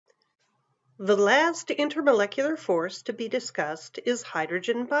The last intermolecular force to be discussed is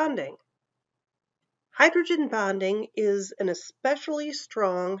hydrogen bonding. Hydrogen bonding is an especially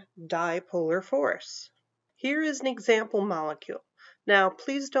strong dipolar force. Here is an example molecule. Now,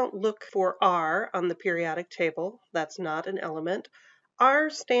 please don't look for R on the periodic table. That's not an element.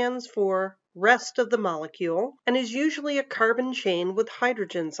 R stands for rest of the molecule and is usually a carbon chain with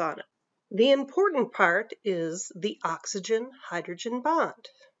hydrogens on it. The important part is the oxygen-hydrogen bond.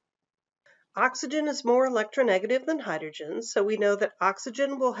 Oxygen is more electronegative than hydrogen, so we know that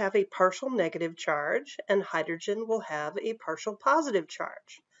oxygen will have a partial negative charge and hydrogen will have a partial positive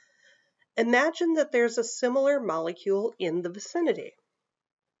charge. Imagine that there's a similar molecule in the vicinity.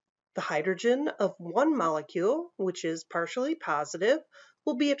 The hydrogen of one molecule, which is partially positive,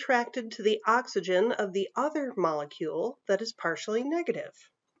 will be attracted to the oxygen of the other molecule that is partially negative.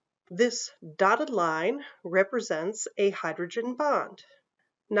 This dotted line represents a hydrogen bond.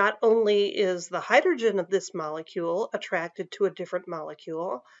 Not only is the hydrogen of this molecule attracted to a different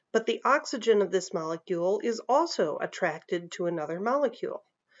molecule, but the oxygen of this molecule is also attracted to another molecule.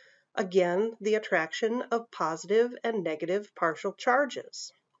 Again, the attraction of positive and negative partial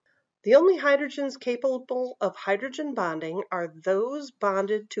charges. The only hydrogens capable of hydrogen bonding are those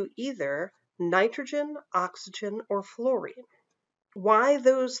bonded to either nitrogen, oxygen, or fluorine. Why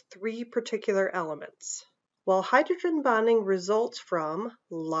those three particular elements? Well, hydrogen bonding results from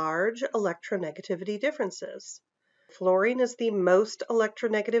large electronegativity differences. Fluorine is the most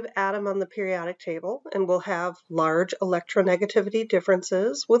electronegative atom on the periodic table and will have large electronegativity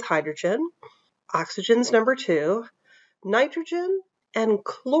differences with hydrogen. Oxygen's number 2. Nitrogen and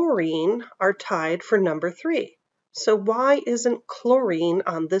chlorine are tied for number 3. So why isn't chlorine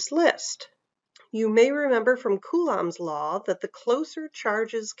on this list? You may remember from Coulomb's law that the closer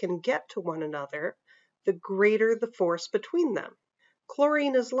charges can get to one another, the greater the force between them.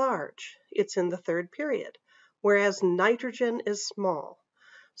 Chlorine is large, it's in the third period, whereas nitrogen is small.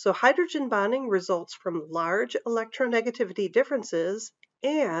 So hydrogen bonding results from large electronegativity differences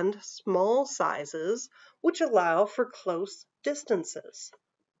and small sizes, which allow for close distances.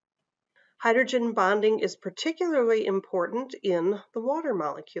 Hydrogen bonding is particularly important in the water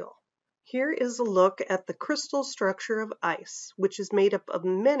molecule. Here is a look at the crystal structure of ice, which is made up of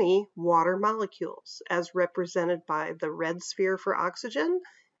many water molecules, as represented by the red sphere for oxygen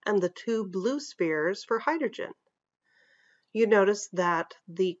and the 2 blue spheres for hydrogen. You notice that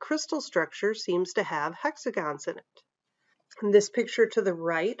the crystal structure seems to have hexagons in it. And this picture to the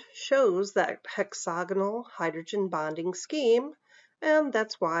right shows that hexagonal hydrogen bonding scheme, and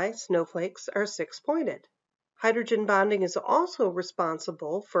that's why snowflakes are 6-pointed. Hydrogen bonding is also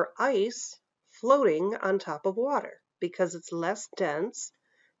responsible for ice floating on top of water because it's less dense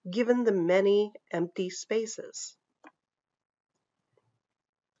given the many empty spaces.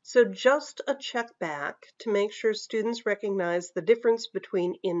 So just a check back to make sure students recognize the difference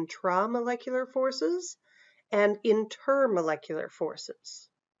between intramolecular forces and intermolecular forces.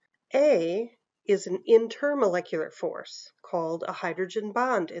 A is an intermolecular force, called a hydrogen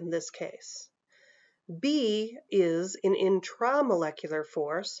bond in this case. B is an intramolecular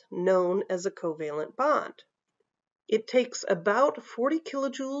force known as a covalent bond. It takes about 40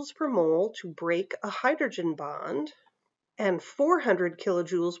 kilojoules per mole to break a hydrogen bond and 400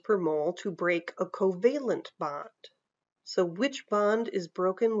 kilojoules per mole to break a covalent bond. So which bond is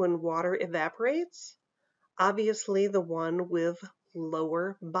broken when water evaporates? Obviously the one with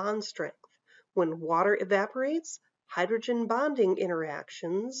lower bond strength. When water evaporates, hydrogen bonding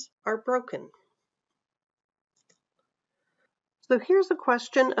interactions are broken. So here's a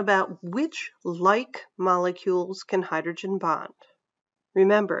question about which like molecules can hydrogen bond.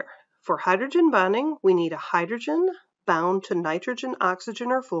 Remember, for hydrogen bonding, we need a hydrogen bound to nitrogen,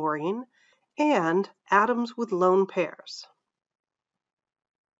 oxygen, or fluorine, and atoms with lone pairs.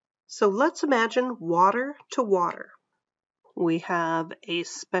 So let's imagine water to water. We have a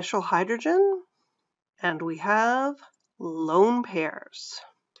special hydrogen, and we have lone pairs.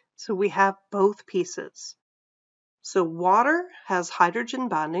 So we have both pieces. So water has hydrogen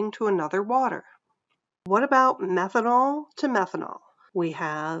bonding to another water. What about methanol to methanol? We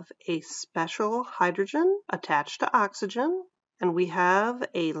have a special hydrogen attached to oxygen, and we have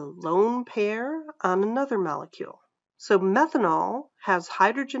a lone pair on another molecule. So methanol has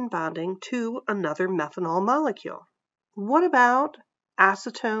hydrogen bonding to another methanol molecule. What about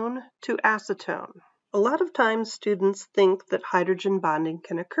acetone to acetone? A lot of times students think that hydrogen bonding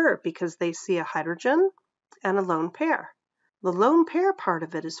can occur because they see a hydrogen and a lone pair. The lone pair part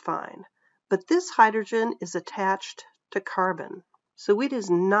of it is fine, but this hydrogen is attached to carbon, so it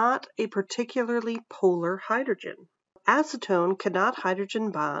is not a particularly polar hydrogen. Acetone cannot hydrogen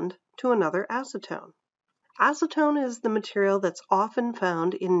bond to another acetone. Acetone is the material that's often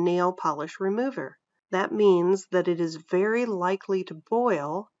found in nail polish remover. That means that it is very likely to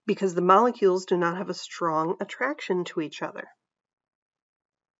boil because the molecules do not have a strong attraction to each other.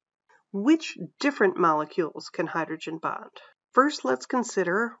 Which different molecules can hydrogen bond? First, let's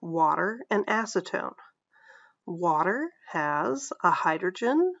consider water and acetone. Water has a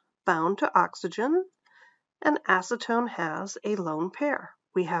hydrogen bound to oxygen, and acetone has a lone pair.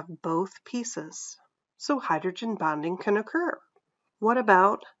 We have both pieces, so hydrogen bonding can occur. What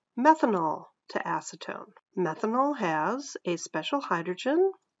about methanol to acetone? Methanol has a special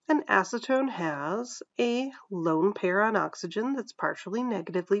hydrogen, and acetone has a lone pair on oxygen that's partially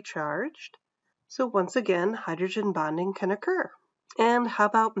negatively charged. So once again, hydrogen bonding can occur. And how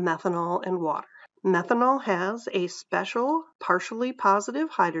about methanol and water? Methanol has a special partially positive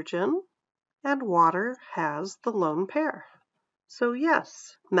hydrogen, and water has the lone pair. So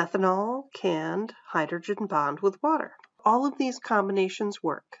yes, methanol can hydrogen bond with water. All of these combinations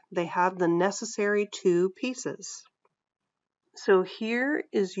work. They have the necessary two pieces. So here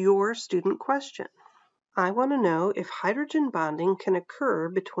is your student question. I want to know if hydrogen bonding can occur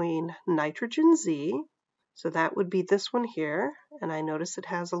between nitrogen Z, so that would be this one here, and I notice it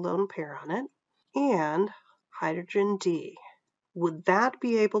has a lone pair on it, and hydrogen D. Would that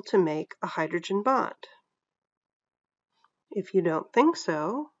be able to make a hydrogen bond? If you don't think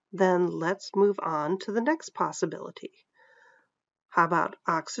so, then let's move on to the next possibility. How about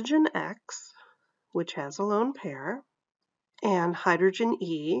oxygen X, which has a lone pair, and hydrogen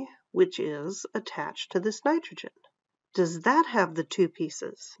E, which is attached to this nitrogen? Does that have the two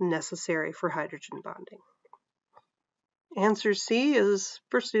pieces necessary for hydrogen bonding? Answer C is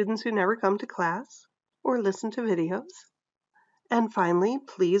for students who never come to class or listen to videos. And finally,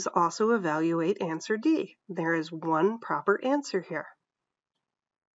 please also evaluate answer D. There is one proper answer here.